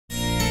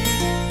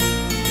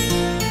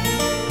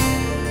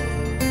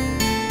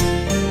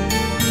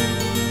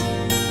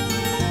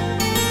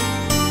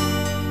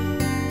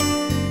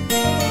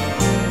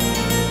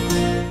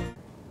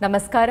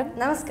നമസ്കാരം.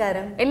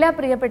 നമസ്കാരം. എല്ലാ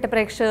പ്രിയപ്പെട്ട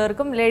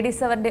പ്രേക്ഷകർക്കും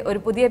ലേഡീസ് അവറിന്റെ ഒരു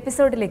പുതിയ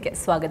എപ്പിസോഡിലേക്ക്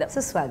സ്വാഗതം.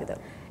 സുസ്വാഗതം.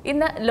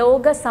 ഇന്ന്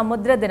ലോക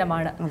സമുദ്ര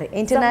ദിനമാണ്.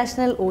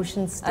 International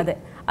oceans. അതെ,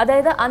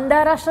 അതായത്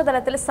അന്താരാഷ്ട്ര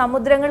തലത്തിൽ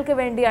സമുദ്രങ്ങൾക്ക്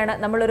വേണ്ടിയാണ്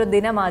നമ്മളൊരു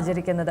ദിനം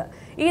ആചരിക്കുന്നത്.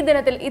 ഈ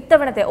ദിനത്തിൽ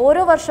ഇത്തവണത്തെ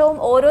ഓരോ വർഷവും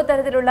ഓരോ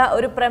തരത്തിലുള്ള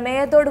ഒരു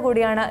പ്രമേയത്തോടു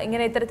കൂടിയാണ്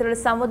ഇങ്ങനെ ഇത്തരത്തിലുള്ള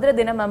സമുദ്ര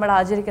ദിനം നമ്മൾ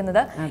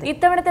ആചരിക്കുന്നത്.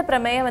 ഇത്തവണത്തെ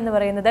പ്രമേയം എന്ന്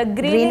പറയുന്നത്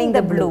ഗ്രീനിങ്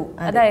ദ ബ്ലൂ,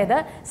 അതായത്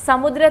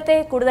സമുദ്രത്തെ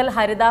കൂടുതൽ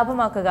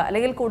ഹരിതാഭമാക്കുക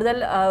അല്ലെങ്കിൽ കൂടുതൽ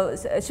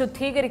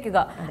ശുദ്ധീകരിക്കുക.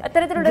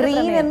 അത്തരത്തിലുള്ള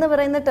ഗ്രീൻ എന്ന്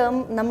പറയുന്ന ടേം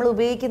നമ്മൾ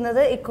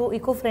ഉപയോഗിക്കുന്നത്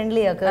ഇക്കോ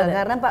ഫ്രണ്ട്ലി ആക്കുക.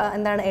 കാരണം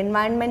എന്താണ്,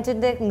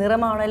 എൻവയൺമെന്റിന്റെ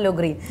നിറമാണല്ലോ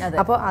ഗ്രീൻ.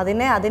 അപ്പോൾ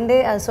അതിന്റെ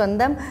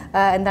സ്വന്തം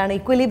എന്താണ്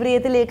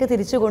ഇക്വലിബ്രിയത്തിലേക്ക്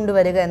തിരിച്ചു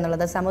കൊണ്ടുവരിക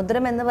എന്നുള്ളത്.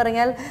 സമുദ്രം എന്ന്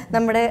പറഞ്ഞാൽ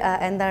നമ്മുടെ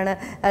എന്താണ്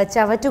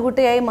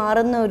ചവറ്റുകുട്ടയായി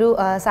മാറുന്ന ഒരു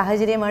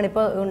സാഹചര്യമാണ്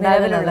ഇപ്പോൾ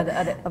ഉണ്ടാകുന്നത്.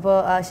 അപ്പോൾ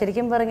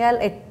ശരിക്കും പറഞ്ഞാൽ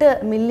 8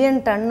 മില്യൺ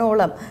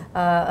ടണ്ണോളം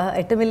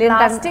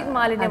പ്ലാസ്റ്റിക്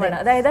മാലിന്യമാണ്.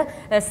 അതായത്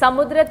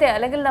സമുദ്രത്തെ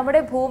അല്ലെങ്കിൽ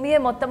നമ്മുടെ ഭൂമിയെ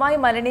മൊത്തമായി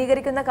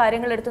മലിനീകരിക്കുന്ന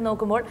കാര്യങ്ങൾ എടുത്തു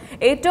നോക്കുമ്പോൾ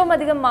ഏറ്റവും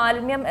അധികം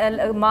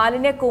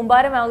മാലിന്യ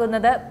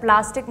കൂമ്പാരമാകുന്നത്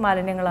പ്ലാസ്റ്റിക്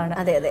മാലിന്യങ്ങളാണ്.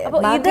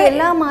 അപ്പോൾ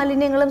എല്ലാ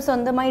മാലിന്യങ്ങളും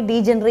സ്വന്തമായി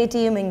ഡീജനറേറ്റ്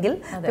ചെയ്യുമെങ്കിൽ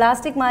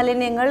പ്ലാസ്റ്റിക്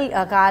മാലിന്യങ്ങൾ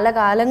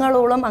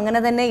കാലകാലങ്ങളോളം അങ്ങനെ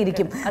തന്നെ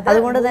ഇരിക്കും.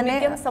 അതുകൊണ്ട് തന്നെ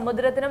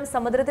സമുദ്രത്തിനും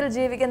സമുദ്രത്തിൽ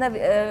ജീവിക്കുന്ന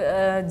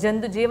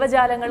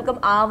ജീവജാലങ്ങൾക്കും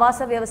ആവാസ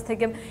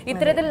വ്യവസ്ഥയ്ക്കും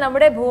ഇത്തരത്തിൽ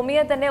നമ്മുടെ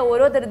ഭൂമിയെ തന്നെ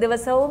ഓരോ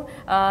ദിവസവും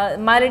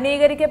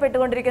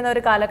മലിനീകരിക്കപ്പെട്ടുകൊണ്ടിരിക്കുന്ന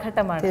ഒരു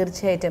കാലഘട്ടമാണ്.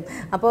 തീർച്ചയായിട്ടും.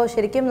 അപ്പോൾ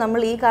ശരിക്കും നമ്മൾ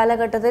ഈ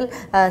കാലഘട്ടത്തിൽ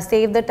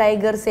save the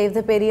tiger, save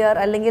the Periyar,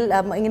 അല്ലെങ്കിൽ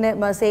ഇങ്ങനെ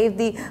സേവ്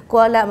ദി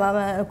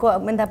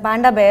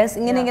പാണ്ട ബെയർസ്,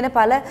 ഇങ്ങനെ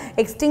പല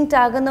എക്സ്റ്റിങ്ക്റ്റ്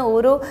ആകുന്ന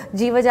ഓരോ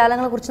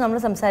ജീവജാലങ്ങളെ കുറിച്ച് നമ്മൾ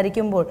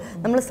സംസാരിക്കുമ്പോൾ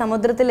നമ്മൾ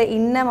സമുദ്രത്തിലെ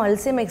ഇന്ന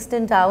മത്സ്യം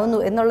എക്സ്റ്റെൻറ്റ് ആവുന്നു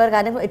എന്നുള്ള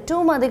കാര്യം,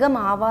 ഏറ്റവും അധികം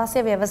ആവാസ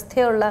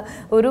വ്യവസ്ഥയുള്ള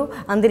ഒരു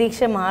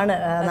അന്തരീക്ഷമാണ്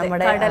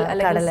നമ്മുടെ കടൽ.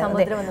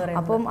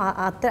 അപ്പം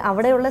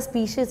അവിടെയുള്ള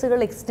സ്പീഷീസുകൾ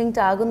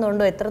എക്സ്റ്റിങ്ക്റ്റ്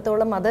ആകുന്നുണ്ടോ,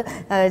 എത്രത്തോളം അത്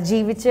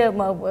ജീവിച്ച്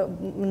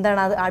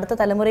എന്താണ് അത് അടുത്ത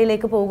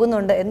തലമുറയിലേക്ക്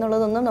പോകുന്നുണ്ട്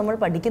എന്നുള്ളതൊന്നും നമ്മൾ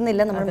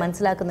പഠിക്കുന്നില്ല, നമ്മൾ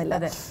മനസ്സിലാക്കുന്നില്ല.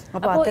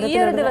 അപ്പോൾ ഈ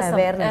ഒരു ദിവസം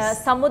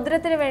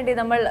സമുദ്രത്തിന് വേണ്ടി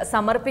നമ്മൾ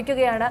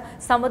സമർപ്പിക്കുകയാണ്.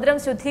 സമുദ്രം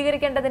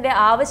ശുദ്ധീകരിക്കേണ്ടതിന്റെ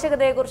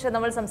ആവശ്യകതയെ കുറിച്ച്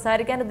നമ്മൾ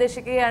സംസാരിക്കാൻ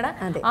ഉദ്ദേശിക്കുകയാണ്.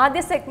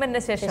 ആദ്യ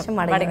സെഗ്മെന്റിന് ശേഷം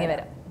മടങ്ങി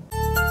വരാം.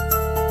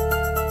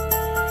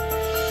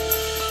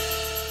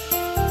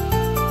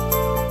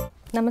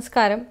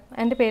 നമസ്കാരം,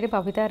 എൻ്റെ പേര്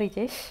ബബിത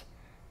റിജേഷ്.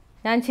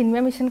 ഞാൻ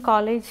ചിന്മയ മിഷൻ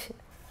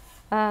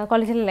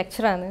കോളേജിലെ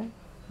ലെക്ചറാണ്.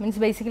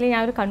 മീൻസ് ബേസിക്കലി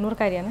ഞാനൊരു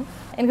കണ്ണൂർക്കാരിയാണ്.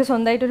 എനിക്ക്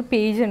സ്വന്തമായിട്ടൊരു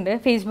പേജുണ്ട്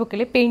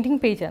ഫേസ്ബുക്കിൽ, പെയിൻറ്റിങ്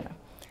പേജാണ്.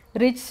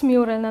 റിച്ച്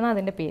മ്യൂറൽ എന്നാണ്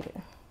അതിൻ്റെ പേര്.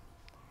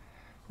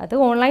 അത്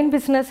ഓൺലൈൻ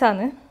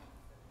ബിസിനസ്സാണ്.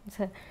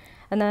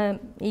 എന്നാൽ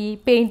ഈ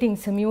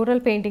മ്യൂറൽ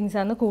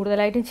പെയിൻറ്റിങ്സാണ്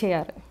കൂടുതലായിട്ടും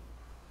ചെയ്യാറ്.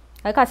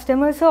 അത്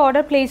കസ്റ്റമേഴ്സ്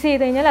ഓർഡർ പ്ലേസ്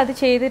ചെയ്ത് കഴിഞ്ഞാൽ അത്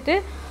ചെയ്തിട്ട്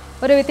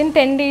ഒരു വിത്തിൻ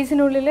 10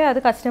 ഡേയ്സിനുള്ളിൽ അത്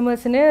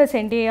കസ്റ്റമേഴ്സിന്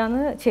സെൻഡ്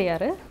ചെയ്യാമെന്ന്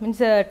ചെയ്യാറ്.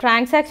 Means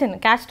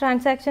cash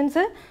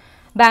transactions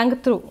bank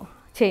through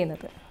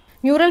ചെയ്യുന്നത്.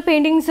 മ്യൂറൽ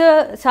പെയിൻറ്റിങ്സ്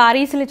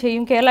സാരീസിൽ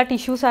ചെയ്യും, കേരള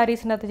ടിഷ്യൂ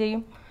സാരീസിനകത്ത്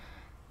ചെയ്യും,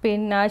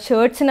 പിന്നെ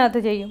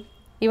ഷർട്ട്സിനകത്ത് ചെയ്യും,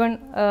 ഈവൻ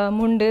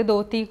മുണ്ട്,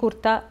 ധോത്തി,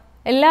 കുർത്ത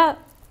എല്ലാ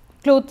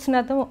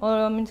ക്ലോത്ത്സിനകത്തും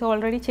മീൻസ്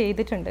ഓൾറെഡി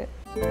ചെയ്തിട്ടുണ്ട്.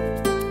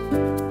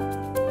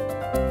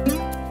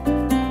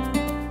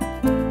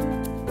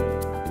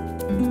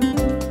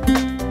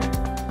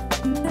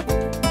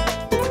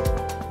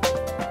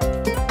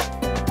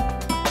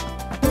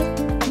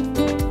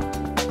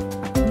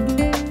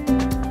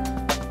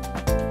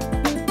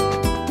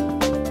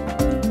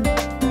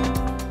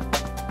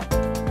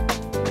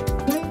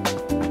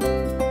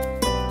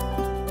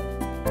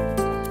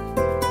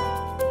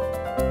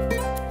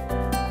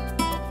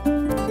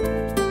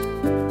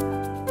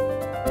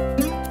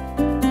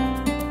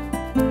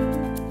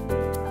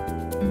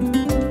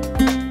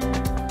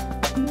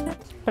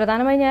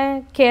 പ്രധാനമായി ഞാൻ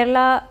കേരള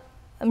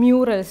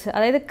മ്യൂറൽസ്,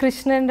 അതായത്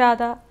കൃഷ്ണൻ,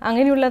 രാധ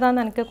അങ്ങനെയുള്ളതാണ്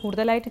എനിക്ക്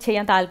കൂടുതലായിട്ട്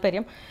ചെയ്യാൻ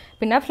താല്പര്യം.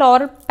 പിന്നെ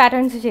ഫ്ലോറൽ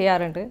പാറ്റേൺസ്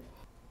ചെയ്യാറുണ്ട്.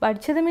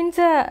 പഠിച്ചത്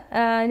മീൻസ്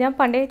ഞാൻ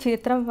പണ്ടേ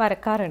ചിത്രം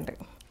വരക്കാറുണ്ട്.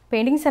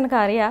 പെയിൻറ്റിങ്സ് എനിക്ക്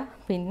അറിയാം.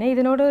 പിന്നെ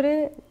ഇതിനോടൊരു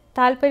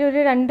താല്പര്യം ഒരു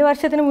 2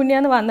 വർഷത്തിന്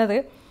മുന്നെയാണ് വന്നത്.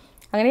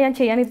 അങ്ങനെ ഞാൻ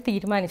ചെയ്യാൻ ഇത്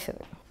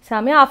തീരുമാനിച്ചത്.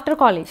 സമയം ആഫ്റ്റർ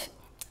കോളേജ്,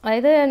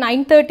 അതായത്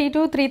 9:30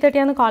 to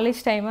 3:30 ആണ്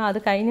കോളേജ് ടൈം.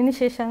 അത് കഴിഞ്ഞതിന്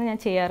ശേഷമാണ് ഞാൻ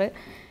ചെയ്യാറ്.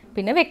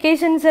 പിന്നെ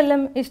വെക്കേഷൻസ്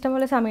എല്ലാം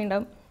ഇഷ്ടംപോലെ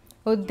സമയമുണ്ടാവും.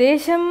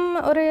 ഉദ്ദേശം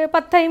ഒരു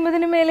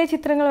 10-50 മേലെ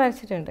ചിത്രങ്ങൾ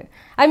വരച്ചിട്ടുണ്ട്.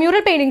 ആ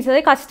മ്യൂറൽ പെയിൻറ്റിങ്സ്,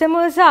 അതായത്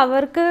കസ്റ്റമേഴ്സ്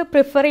അവർക്ക്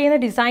പ്രിഫർ ചെയ്യുന്ന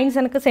ഡിസൈൻസ്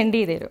എനിക്ക് സെൻഡ്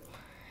ചെയ്ത് തരും.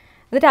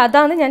 എന്നിട്ട്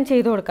അതാണ് ഞാൻ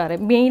ചെയ്തു കൊടുക്കാറ്.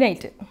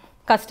 മെയിനായിട്ട്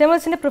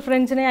കസ്റ്റമേഴ്സിൻ്റെ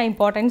പ്രിഫറൻസിന് ഞാൻ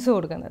ഇമ്പോർട്ടൻസ്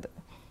കൊടുക്കുന്നത്.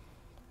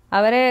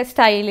 അവരെ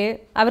സ്റ്റൈല്,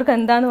 അവർക്ക്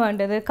എന്താണ്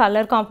വേണ്ടത്,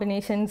 കളർ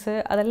കോമ്പിനേഷൻസ്,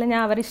 അതെല്ലാം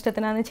ഞാൻ അവരുടെ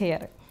ഇഷ്ടത്തിനാണ്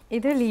ചെയ്യാറ്.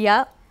 ഇത്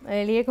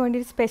ലിയക്ക്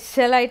വേണ്ടി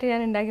സ്പെഷ്യലായിട്ട്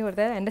ഞാൻ ഉണ്ടാക്കി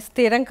കൊടുത്തത്. എൻ്റെ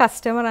സ്ഥിരം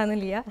കസ്റ്റമറാണ്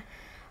ലിയ.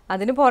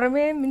 അതിന്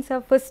പുറമേ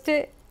മീൻസ് ഫസ്റ്റ്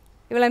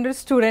ഇവളെൻ്റെ ഒരു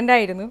സ്റ്റുഡൻ്റ്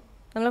ആയിരുന്നു,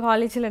 നമ്മൾ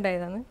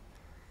കോളേജിലുണ്ടായതാണ്.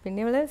 പിന്നെ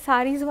ഇവൾ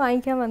സാരീസ്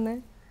വാങ്ങിക്കാൻ വന്ന്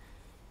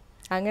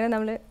അങ്ങനെ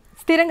നമ്മൾ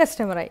സ്ഥിരം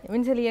കസ്റ്റമറായി.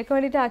 മീൻസ് ലിയക്ക്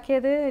വേണ്ടിയിട്ട്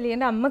ആക്കിയത്,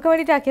 ലിയൻ്റെ അമ്മക്ക്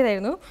വേണ്ടിയിട്ട്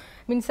ആക്കിയതായിരുന്നു.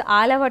 മീൻസ്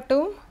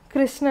ആലവട്ടവും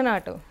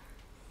കൃഷ്ണനാട്ടവും.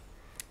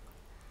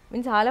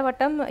 മീൻസ്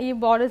ആലവട്ടം ഈ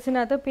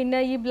ബോർഡേഴ്സിനകത്ത്,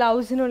 പിന്നെ ഈ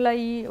ബ്ലൗസിനുള്ള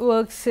ഈ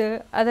വർക്ക്സ്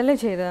അതെല്ലാം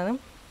ചെയ്തതാണ്.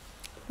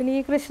 പിന്നെ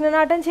ഈ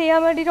കൃഷ്ണനാട്ടം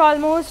ചെയ്യാൻ വേണ്ടിയിട്ട്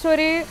ഓൾമോസ്റ്റ്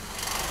ഒരു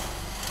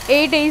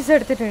 8 days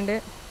എടുത്തിട്ടുണ്ട്.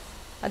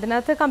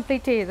 അതിനകത്ത്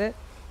കംപ്ലീറ്റ് ചെയ്ത്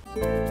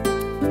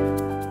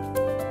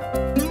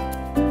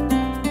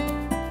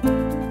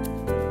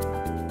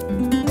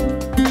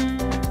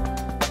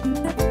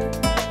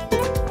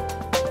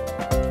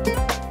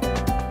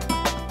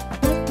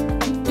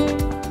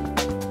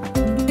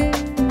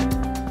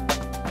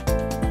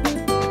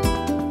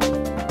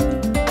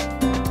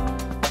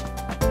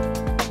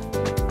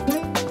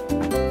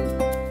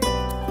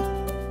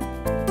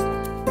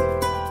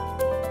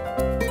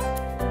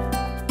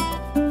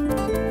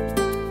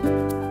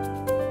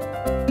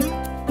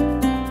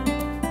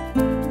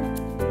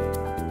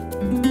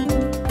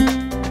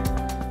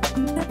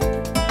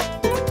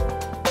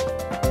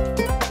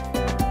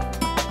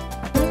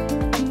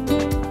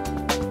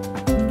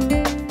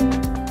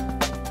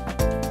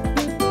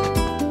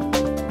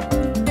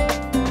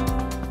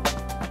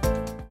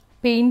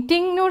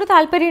പെയിൻറ്റിങ്ങിനോട്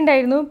താല്പര്യം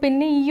ഉണ്ടായിരുന്നു.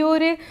 പിന്നെ ഈ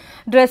ഒരു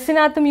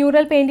ഡ്രസ്സിനകത്ത്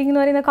മ്യൂറൽ പെയിൻറ്റിംഗ്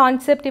എന്ന് പറയുന്ന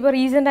കോൺസെപ്റ്റ് ഇപ്പോൾ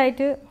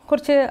റീസെൻ്റായിട്ട്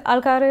കുറച്ച്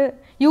ആൾക്കാർ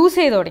യൂസ്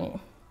ചെയ്ത് തുടങ്ങി.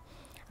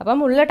 അപ്പം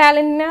ഉള്ള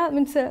ടാലൻറ്റിനെ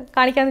മീൻസ്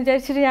കാണിക്കാമെന്ന്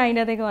വിചാരിച്ചിട്ട് ഞാൻ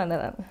അതിൻ്റെ അകത്തേക്ക്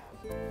വന്നതാണ്.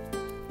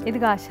 ഇത്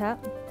കാശ.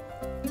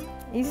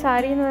 ഈ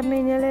സാരി എന്ന് പറഞ്ഞു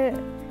കഴിഞ്ഞാൽ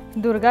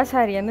ദുർഗാ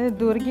സാരിയാണ്.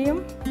 ദുർഗയും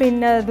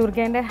പിന്നെ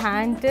ദുർഗേൻ്റെ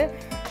ഹാൻഡ്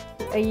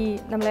ഈ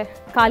നമ്മളെ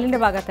കാലിൻ്റെ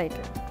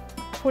ഭാഗത്തായിട്ട്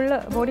ഫുള്ള്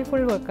ബോഡി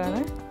ഫുൾ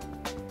വർക്കാണ്.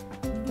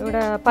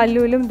 ഇവിടെ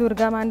പല്ലുവിലും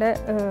ദുർഗാമാൻ്റെ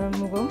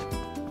മുഖവും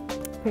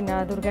പിന്നെ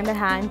ദുർഗേൻ്റെ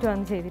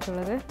ഹാൻഡുമാണ്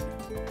ചെയ്തിട്ടുള്ളത്.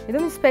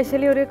 ഇതും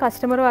സ്പെഷ്യലി ഒരു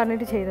കസ്റ്റമർ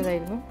പറഞ്ഞിട്ട്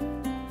ചെയ്തതായിരുന്നു.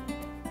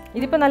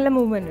 ഇതിപ്പോൾ നല്ല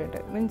മൂവ്മെൻ്റ് ഉണ്ട്.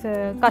 മീൻസ്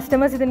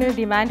കസ്റ്റമേഴ്സ് ഇതിന്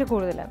ഡിമാൻഡ്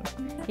കൂടുതലാണ്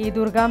ഈ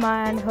ദുർഗാമ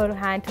ആൻഡ് ഹെർ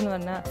ഹാൻഡ് എന്ന്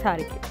പറഞ്ഞ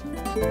സാരിക്ക്.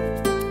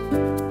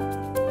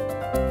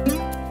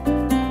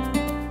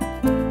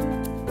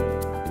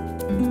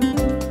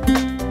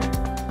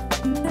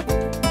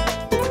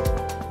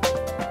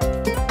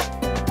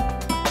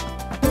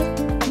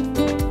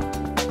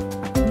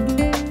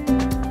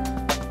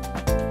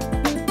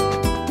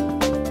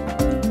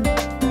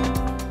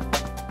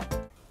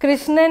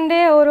 കൃഷ്ണൻ്റെ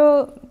ഓരോ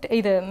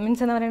ഇത്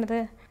മീൻസ് എന്താ പറയണത്,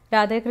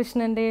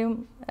 രാധാകൃഷ്ണൻ്റെയും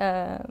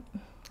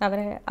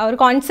അവരെ ആ ഒരു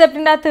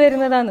കോൺസെപ്റ്റിൻ്റെ അകത്ത്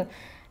വരുന്നതാണ്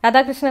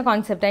രാധാകൃഷ്ണ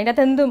കോൺസെപ്റ്റ്. അതിൻ്റെ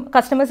അകത്ത് എന്തും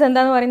കസ്റ്റമേഴ്സ്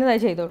എന്താണെന്ന് പറയുന്നത്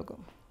അത് ചെയ്തു കൊടുക്കും.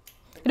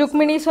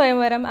 രുക്മിണി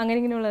സ്വയംവരം അങ്ങനെ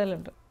ഇങ്ങനെയുള്ളതെല്ലാം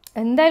ഉണ്ട്.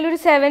 എന്തായാലും ഒരു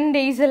 7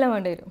 days എല്ലാം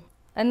വേണ്ടി വരും.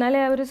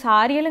 എന്നാലേ ഒരു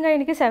സാരിയെല്ലാം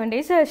കഴിഞ്ഞിട്ട് 7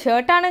 days.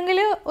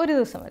 ഷർട്ടാണെങ്കിൽ ഒരു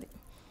ദിവസം മതി.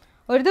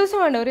 ഒരു ദിവസം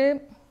വേണ്ട, ഒരു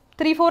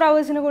 3-4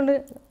 hours കൊണ്ട്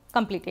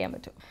കംപ്ലീറ്റ് ചെയ്യാൻ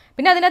പറ്റും.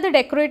 പിന്നെ അതിനകത്ത്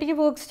ഡെക്കറേറ്റീവ്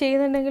വർക്ക്സ്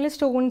ചെയ്യുന്നുണ്ടെങ്കിൽ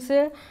സ്റ്റോൺസ്,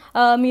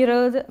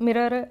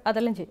 മിറർ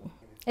അതെല്ലാം ചെയ്യും.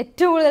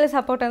 ഏറ്റവും കൂടുതൽ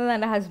സപ്പോർട്ട് ചെയ്യുന്നത്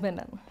എൻ്റെ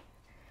ഹസ്ബൻഡാണ്.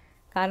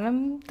 കാരണം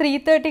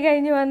 3:30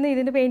 കഴിഞ്ഞ് വന്ന്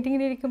ഇതിൻ്റെ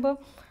പെയിൻറ്റിങ്ങിന് ഇരിക്കുമ്പോൾ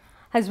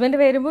ഹസ്ബൻഡ്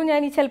വരുമ്പോൾ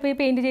ഞാൻ ചിലപ്പോൾ ഈ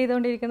പെയിൻറ്റ്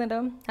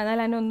ചെയ്തുകൊണ്ടിരിക്കുന്നുണ്ടാവും. എന്നാൽ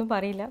എന്നെ ഒന്നും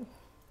പറയില്ല.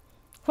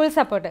 ഫുൾ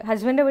സപ്പോർട്ട്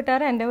ഹസ്ബൻഡ്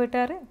വീട്ടുകാർ, എൻ്റെ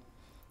വീട്ടുകാർ,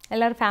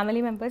 എല്ലാവരും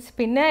ഫാമിലി മെമ്പേഴ്സ്.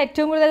 പിന്നെ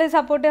ഏറ്റവും കൂടുതൽ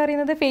സപ്പോർട്ട്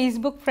പറയുന്നത്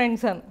ഫേസ്ബുക്ക്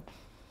ഫ്രണ്ട്സാണ്.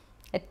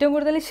 ഏറ്റവും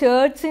കൂടുതൽ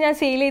ഷർട്ട്സ് ഞാൻ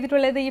സെയിൽ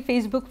ചെയ്തിട്ടുള്ളത് ഈ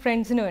ഫേസ്ബുക്ക്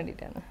ഫ്രണ്ട്സിന്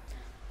വേണ്ടിയിട്ടാണ്.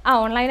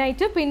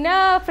 ഓൺലൈനായിട്ട്. പിന്നെ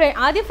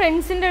ആദ്യം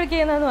ഫ്രണ്ട്സിൻ്റെ അടുത്ത്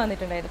ചെയ്യുന്നതെന്ന്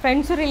വന്നിട്ടുണ്ടായിരുന്നു,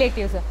 ഫ്രണ്ട്സും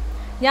റിലേറ്റീവ്സും.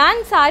 ഞാൻ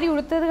സാരി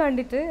ഉടുത്തത്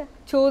കണ്ടിട്ട്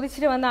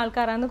ചോദിച്ചിട്ട് വന്ന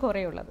ആൾക്കാരാണ്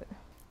കുറേ ഉള്ളത്.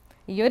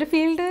 ഈ ഒരു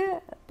ഫീൽഡ്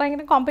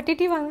ഭയങ്കര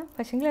കോമ്പറ്റേറ്റീവാണ്,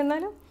 പക്ഷേങ്കിൽ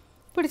എന്നാലും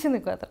പിടിച്ചു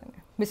നിൽക്കുക. അത്ര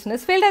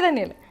ബിസിനസ് ഫീൽഡ്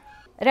തന്നെയല്ലേ.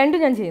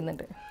 രണ്ടും ഞാൻ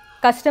ചെയ്യുന്നുണ്ട്.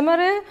 കസ്റ്റമർ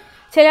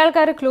ചില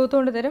ആൾക്കാർ ക്ലോത്ത്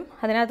കൊണ്ട് തരും,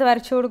 അതിനകത്ത്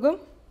വരച്ചു കൊടുക്കും.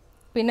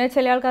 പിന്നെ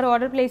ചില ആൾക്കാർ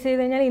ഓർഡർ പ്ലേസ്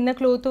ചെയ്ത് കഴിഞ്ഞാൽ ഇന്ന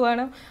ക്ലോത്ത്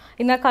വേണം,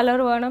 ഇന്ന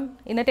കളർ വേണം,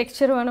 ഇന്ന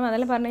ടെക്സ്ചർ വേണം,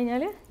 അതെല്ലാം പറഞ്ഞു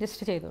കഴിഞ്ഞാൽ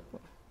ജസ്റ്റ് ചെയ്ത്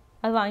കൊടുക്കും.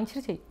 അത്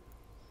വാങ്ങിച്ചിട്ട് ചെയ്യും,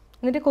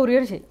 എന്നിട്ട്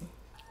കൊറിയർ ചെയ്യും.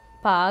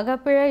 അപ്പോൾ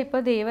ആകെപ്പുഴ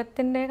ഇപ്പോൾ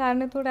ദൈവത്തിൻ്റെ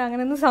കാരണത്തോടെ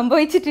അങ്ങനെയൊന്നും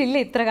സംഭവിച്ചിട്ടില്ല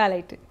ഇത്ര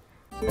കാലമായിട്ട്.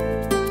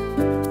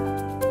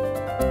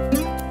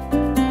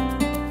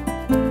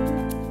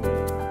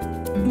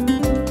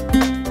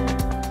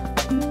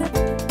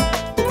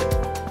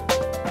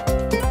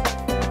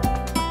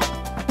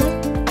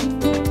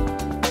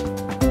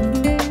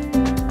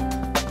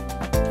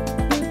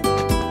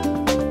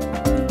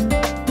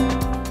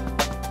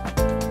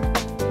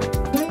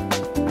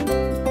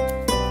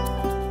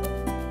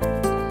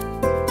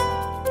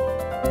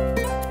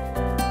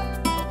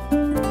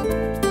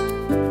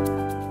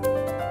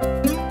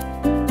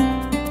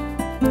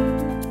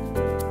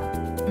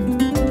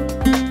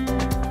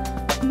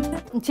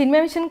 ചിന്മയ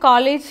മിഷൻ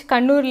കോളേജ്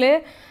കണ്ണൂരിൽ.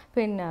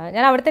 പിന്നെ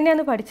ഞാൻ അവിടെ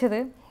തന്നെയാണ് പഠിച്ചത്.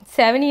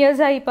 7 years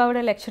ഇപ്പോൾ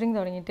അവിടെ ലെക്ചറിങ്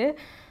തുടങ്ങിയിട്ട്.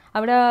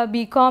 അവിടെ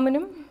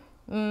BComനും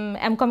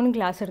MComനും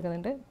ക്ലാസ്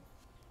എടുക്കുന്നുണ്ട്.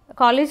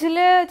 കോളേജിൽ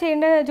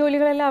ചെയ്യേണ്ട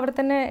ജോലികളെല്ലാം അവിടെ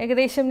തന്നെ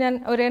ഏകദേശം ഞാൻ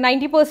ഒരു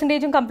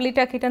 90%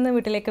 കംപ്ലീറ്റ് ആക്കിയിട്ടാണ്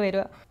വീട്ടിലേക്ക്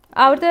വരിക.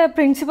 അവിടുത്തെ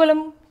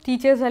പ്രിൻസിപ്പലും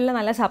ടീച്ചേഴ്സും എല്ലാം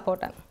നല്ല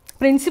സപ്പോർട്ടാണ്.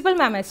 പ്രിൻസിപ്പൽ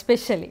മാം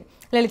എസ്പെഷ്യലി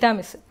ലളിത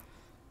മിസ്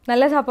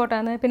നല്ല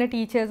സപ്പോർട്ടാണ്. പിന്നെ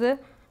ടീച്ചേഴ്സ്,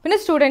 പിന്നെ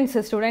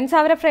സ്റ്റുഡൻസ്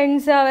അവരെ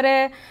ഫ്രണ്ട്സ്, അവരെ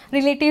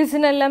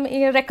റിലേറ്റീവ്സിനെല്ലാം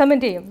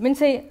റെക്കമെൻഡ് ചെയ്യും.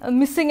 മീൻസ്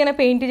മിസ് ഇങ്ങനെ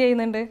പെയിൻറ്റ്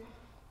ചെയ്യുന്നുണ്ട്,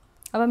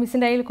 അപ്പോൾ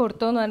മിസ്സിൻ്റെ കയ്യിൽ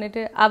കൊടുത്തോന്ന്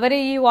പറഞ്ഞിട്ട് അവർ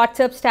ഈ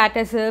വാട്സപ്പ്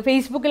സ്റ്റാറ്റസ്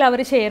ഫേസ്ബുക്കിൽ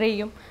അവർ ഷെയർ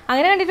ചെയ്യും.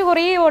 അങ്ങനെ കണ്ടിട്ട്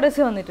കുറേ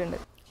ഓർഡേഴ്സ് വന്നിട്ടുണ്ട്.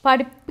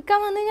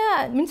 പഠിപ്പിക്കാൻ വന്നു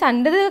കഴിഞ്ഞാൽ മീൻസ്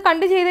എൻ്റെത്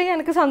കണ്ട് ചെയ്ത് കഴിഞ്ഞാൽ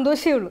എനിക്ക്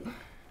സന്തോഷമേ ഉള്ളൂ.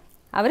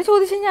 അവർ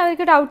ചോദിച്ചു കഴിഞ്ഞാൽ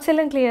അവർക്ക് ഡൗട്ട്സ്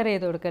എല്ലാം ക്ലിയർ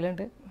ചെയ്ത്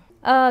കൊടുക്കലുണ്ട്.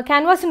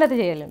 ക്യാൻവാസിൻ്റെ അത്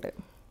ചെയ്യലുണ്ട്.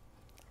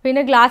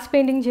 പിന്നെ ഗ്ലാസ്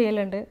പെയിൻറ്റിങ്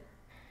ചെയ്യലുണ്ട്.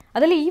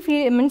 അതിൽ ഈ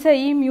മീൻസ്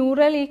ഈ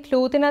മ്യൂറൽ ഈ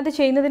ക്ലോത്തിനകത്ത്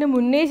ചെയ്യുന്നതിന്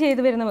മുന്നേ ചെയ്ത്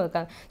വരുന്ന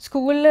വർക്കാണ്.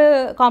 സ്കൂളിൽ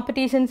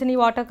കോമ്പറ്റീഷൻസിന് ഈ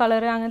വാട്ടർ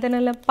കളർ അങ്ങനെ തന്നെ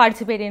എല്ലാം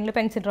പാർട്ടിസിപ്പേറ്റ് ചെയ്യുന്നുണ്ട്.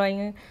 പെൻസിൽ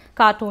ഡ്രോയിങ്,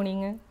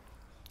 കാർട്ടൂണിങ്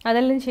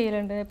അതെല്ലാം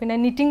ചെയ്യലുണ്ട്. പിന്നെ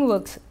നിറ്റിംഗ്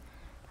വർക്ക്സ്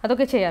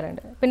അതൊക്കെ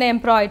ചെയ്യാറുണ്ട്. പിന്നെ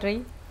എംബ്രോയിഡറി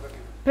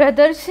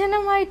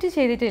പ്രദർശനമായിട്ട്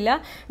ചെയ്തിട്ടില്ല.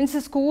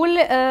 മീൻസ് സ്കൂളിൽ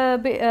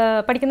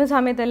പഠിക്കുന്ന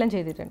സമയത്തെല്ലാം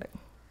ചെയ്തിട്ടുണ്ട്.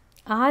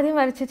 ആദ്യം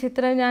വരച്ച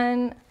ചിത്രം ഞാൻ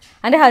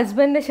എൻ്റെ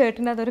ഹസ്ബൻഡിൻ്റെ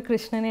ഷർട്ടിൻ്റെ അതൊരു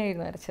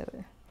കൃഷ്ണനെയായിരുന്നു വരച്ചത്.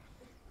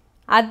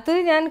 അത്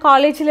ഞാൻ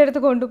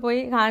കോളേജിലെടുത്ത്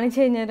കൊണ്ടുപോയി കാണിച്ചു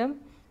കഴിഞ്ഞാലും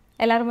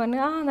എല്ലാവരും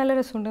പറഞ്ഞു നല്ല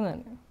രസമുണ്ടെന്ന്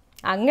പറഞ്ഞു.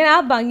 അങ്ങനെ ആ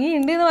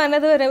ഭംഗിയുണ്ട് എന്ന്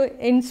പറഞ്ഞത് ഒരു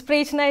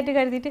ഇൻസ്പിറേഷനായിട്ട്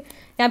കരുതിയിട്ട്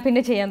ഞാൻ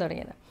പിന്നെ ചെയ്യാൻ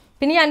തുടങ്ങിയത്.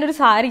 പിന്നെ ഞാനൊരു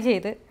സാരി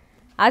ചെയ്ത്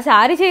ആ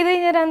സാരി ചെയ്ത്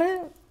കഴിഞ്ഞാലാണ്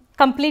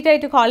കംപ്ലീറ്റ്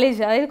ആയിട്ട്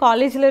അതായത്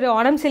കോളേജിലൊരു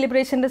ഓണം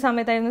സെലിബ്രേഷൻ്റെ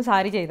സമയത്തായിരുന്നു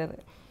സാരി ചെയ്തത്.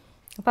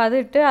 അപ്പോൾ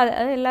അതിട്ട് അത്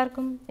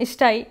എല്ലാവർക്കും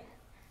ഇഷ്ടമായി.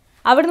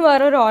 അവിടുന്ന്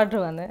വേറൊരു ഓർഡർ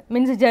വന്ന്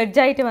മീൻസ്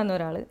ജഡ്ജായിട്ട് വന്ന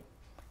ഒരാൾ.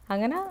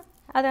 അങ്ങനെ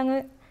അതങ്ങ്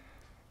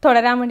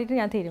തുടരാൻ വേണ്ടിയിട്ട്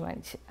ഞാൻ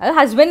തീരുമാനിച്ചു. അത്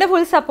ഹസ്ബൻഡിൻ്റെ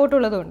ഫുൾ സപ്പോർട്ട്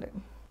ഉള്ളതുകൊണ്ട്.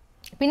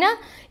 പിന്നെ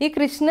ഈ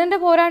കൃഷ്ണൻ്റെ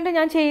പോരാണ്ട്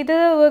ഞാൻ ചെയ്ത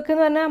വർക്ക്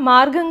എന്ന് പറഞ്ഞാൽ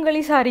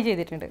മാർഗംകളി സാരി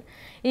ചെയ്തിട്ടുണ്ട്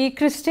ഈ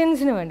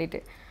ക്രിസ്ത്യൻസിന് വേണ്ടിയിട്ട്.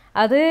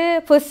 അത്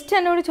ഫസ്റ്റ്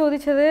എന്നോട്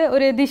ചോദിച്ചത്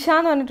ഒരു ദിശ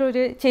എന്ന്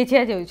പറഞ്ഞിട്ടൊരു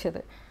ചേച്ചിയാണ്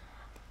ചോദിച്ചത്.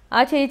 ആ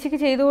ചേച്ചിക്ക്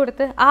ചെയ്തു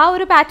കൊടുത്ത് ആ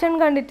ഒരു പാറ്റേൺ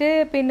കണ്ടിട്ട്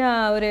പിന്നെ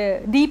ഒരു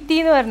ദീപ്തി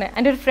എന്ന് പറഞ്ഞ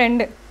എൻ്റെ ഒരു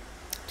ഫ്രണ്ട്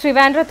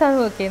ട്രിവാൻഡ്രത്താണ്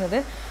വർക്ക് ചെയ്യുന്നത്.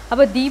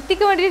 അപ്പോൾ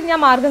ദീപ്തിക്ക് വേണ്ടിയിട്ട്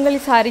ഞാൻ മാർഗംകളി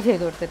സാരി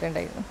ചെയ്തു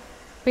കൊടുത്തിട്ടുണ്ടായിരുന്നു.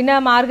 പിന്നെ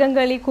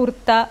മാർഗംകളി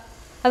കുർത്ത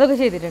അതൊക്കെ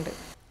ചെയ്തിട്ടുണ്ട്.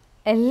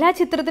 എല്ലാ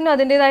ചിത്രത്തിനും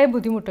അതിൻ്റേതായ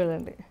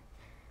ബുദ്ധിമുട്ടുകളുണ്ട്.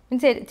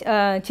 മീൻസ്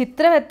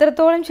ചിത്രം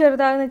എത്രത്തോളം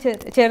ചെറുതാകുന്ന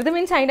ചെറുത്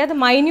മീൻസ് അതിൻ്റെ അകത്ത്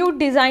മൈന്യൂട്ട്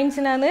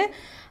ഡിസൈൻസിനാണ്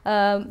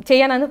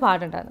ചെയ്യാനാണ്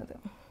പാടുണ്ടാകുന്നത്.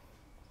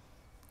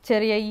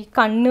 ചെറിയ ഈ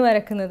കണ്ണ്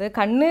വരക്കുന്നത്,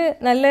 കണ്ണ്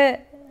നല്ല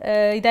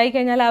ഇതായി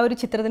കഴിഞ്ഞാൽ ആ ഒരു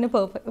ചിത്രത്തിന്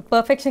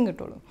പെർഫെക്ഷൻ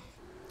കിട്ടുള്ളൂ.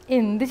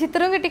 എന്ത്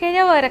ചിത്രവും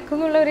കിട്ടിക്കഴിഞ്ഞാൽ വരക്കും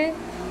എന്നുള്ളൊരു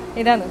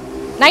ഇതാണ്.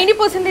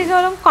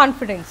 90%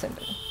 കോൺഫിഡൻസ്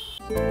ഉണ്ട്.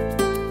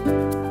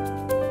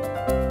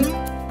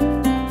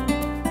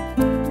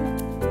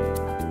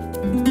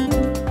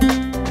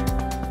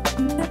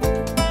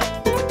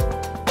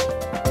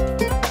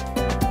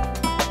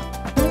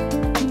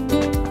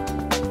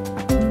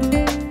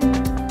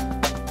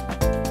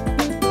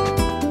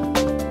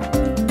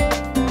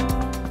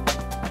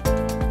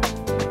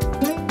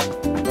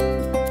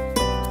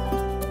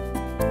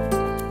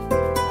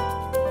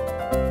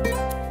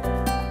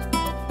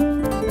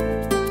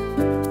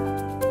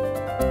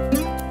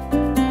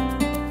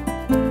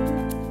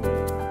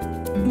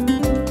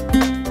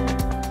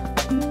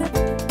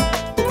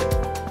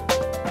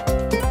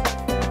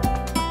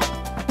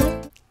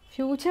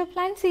 ഫ്യൂച്ചർ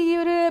പ്ലാൻസ് ഈ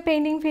ഒരു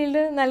പെയിൻറ്റിങ്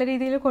ഫീൽഡ് നല്ല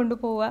രീതിയിൽ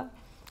കൊണ്ടുപോവുക.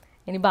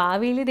 ഇനി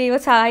ഭാവിയിൽ ദൈവം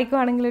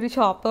സഹായിക്കുവാണെങ്കിൽ ഒരു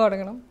ഷോപ്പ്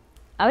തുടങ്ങണം.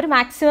 അവർ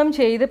മാക്സിമം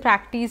ചെയ്ത്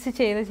പ്രാക്ടീസ്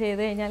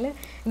ചെയ്ത് കഴിഞ്ഞാൽ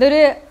ഇതൊരു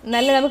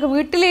നല്ല നമുക്ക്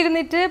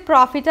വീട്ടിലിരുന്നിട്ട്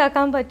പ്രോഫിറ്റ്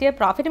ആക്കാൻ പറ്റിയ,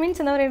 പ്രോഫിറ്റ്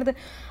മീൻസ് എന്താ പറയുന്നത്,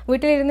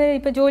 വീട്ടിലിരുന്ന്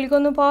ഇപ്പോൾ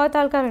ജോലിക്കൊന്നും പോകാത്ത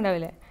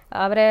ആൾക്കാരുണ്ടാവില്ലേ,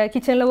 അവരെ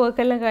കിച്ചണിലെ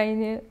വർക്കെല്ലാം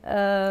കഴിഞ്ഞ്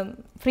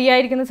ഫ്രീ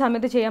ആയിരിക്കുന്ന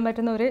സമയത്ത് ചെയ്യാൻ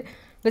പറ്റുന്ന ഒരു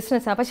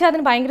ബിസിനസ്സാണ്. പക്ഷേ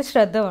അതിന് ഭയങ്കര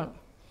ശ്രദ്ധ വേണം.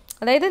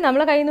 അതായത്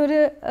നമ്മളെ കയ്യിൽ നിന്ന് ഒരു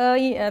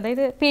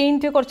അതായത്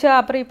പെയിൻറ്റ് കുറച്ച്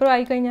അപ്പുറം ഇപ്പുറം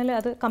ആയിക്കഴിഞ്ഞാൽ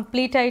അത്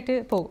കംപ്ലീറ്റ് ആയിട്ട്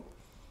പോകും.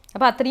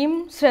 അപ്പോൾ അത്രയും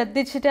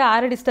ശ്രദ്ധിച്ചിട്ട്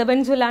ആരും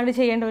ഡിസ്റ്റർബൻസും ഇല്ലാണ്ട്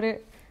ചെയ്യേണ്ട ഒരു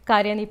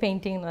കാര്യമാണ് ഈ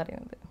പെയിൻറ്റിങ് എന്ന്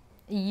പറയുന്നത്.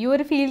 ഈ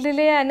ഒരു ഫീൽഡിൽ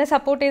എന്നെ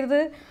സപ്പോർട്ട് ചെയ്തത്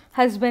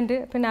ഹസ്ബൻഡ്,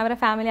 പിന്നെ അവരുടെ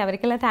ഫാമിലി,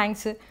 അവർക്കെല്ലാം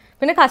താങ്ക്സ്.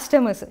 പിന്നെ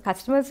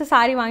കസ്റ്റമേഴ്സ്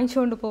സാരി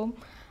വാങ്ങിച്ചുകൊണ്ട് പോകും,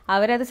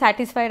 അവരത്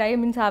സാറ്റിസ്ഫൈഡ് ആയി,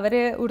 മീൻസ് അവർ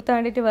ഉടുത്താൻ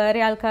വേണ്ടിയിട്ട്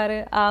വേറെ ആൾക്കാർ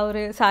ആ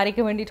ഒരു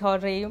സാരിക്ക് വേണ്ടിയിട്ട്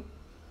ഓർഡർ ചെയ്യും.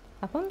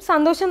 അപ്പം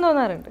സന്തോഷം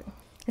തോന്നാറുണ്ട്.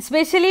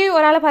 എസ്പെഷ്യലി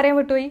ഒരാളെ പറയാൻ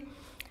വിട്ടുപോയി,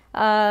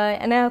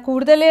 എന്നെ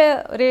കൂടുതൽ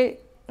ഒരു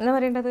എന്താ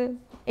പറയേണ്ടത്,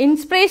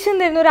 ഇൻസ്പിറേഷൻ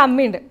തരുന്ന ഒരു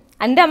അമ്മയുണ്ട്.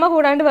 എൻ്റെ അമ്മ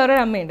കൂടാണ്ട്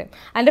വേറൊരു അമ്മയുണ്ട്.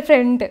 എൻ്റെ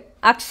ഫ്രണ്ട്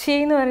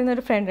അക്ഷയ് എന്ന് പറയുന്ന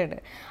ഒരു ഫ്രണ്ട് ഉണ്ട്.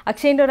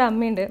 അക്ഷയിൻ്റെ ഒരു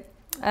അമ്മയുണ്ട്,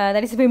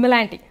 ദാറ്റ് ഈസ് വിമല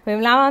ആൻറ്റി.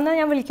 വിമലാന്ന്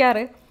ഞാൻ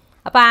വിളിക്കാറ്.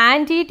 അപ്പോൾ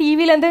ആൻറ്റി ടി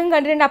വിയിൽ എന്തെങ്കിലും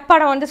കണ്ടിട്ടുണ്ട്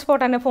അപ്പം ഓൺ ദ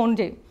സ്പോട്ട് എന്നെ ഫോൺ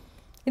ചെയ്യും,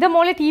 ഇതാ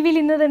മോളെ ടി വിയിൽ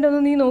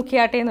ഇന്നതുണ്ടെന്ന് നീ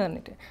നോക്കിയാട്ടെ എന്ന്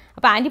പറഞ്ഞിട്ട്.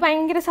 അപ്പോൾ ആൻറ്റി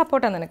ഭയങ്കര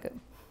സപ്പോർട്ടാണ് നിനക്ക്.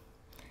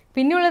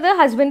 പിന്നെയുള്ളത്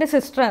ഹസ്ബൻഡിൻ്റെ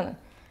സിസ്റ്ററാണ്.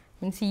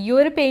 മീൻസ് ഈ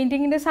ഒരു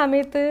പെയിൻറ്റിങ്ങിൻ്റെ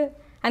സമയത്ത്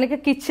എനിക്ക്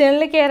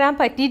കിച്ചണിൽ കയറാൻ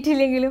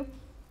പറ്റിയിട്ടില്ലെങ്കിലും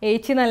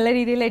ഏച്ചി നല്ല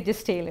രീതിയിൽ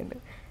അഡ്ജസ്റ്റ് ചെയ്യലുണ്ട്.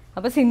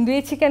 അപ്പോൾ സിന്ധു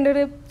ചേച്ചിക്ക് എൻ്റെ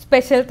ഒരു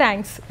സ്പെഷ്യൽ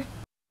താങ്ക്സ്.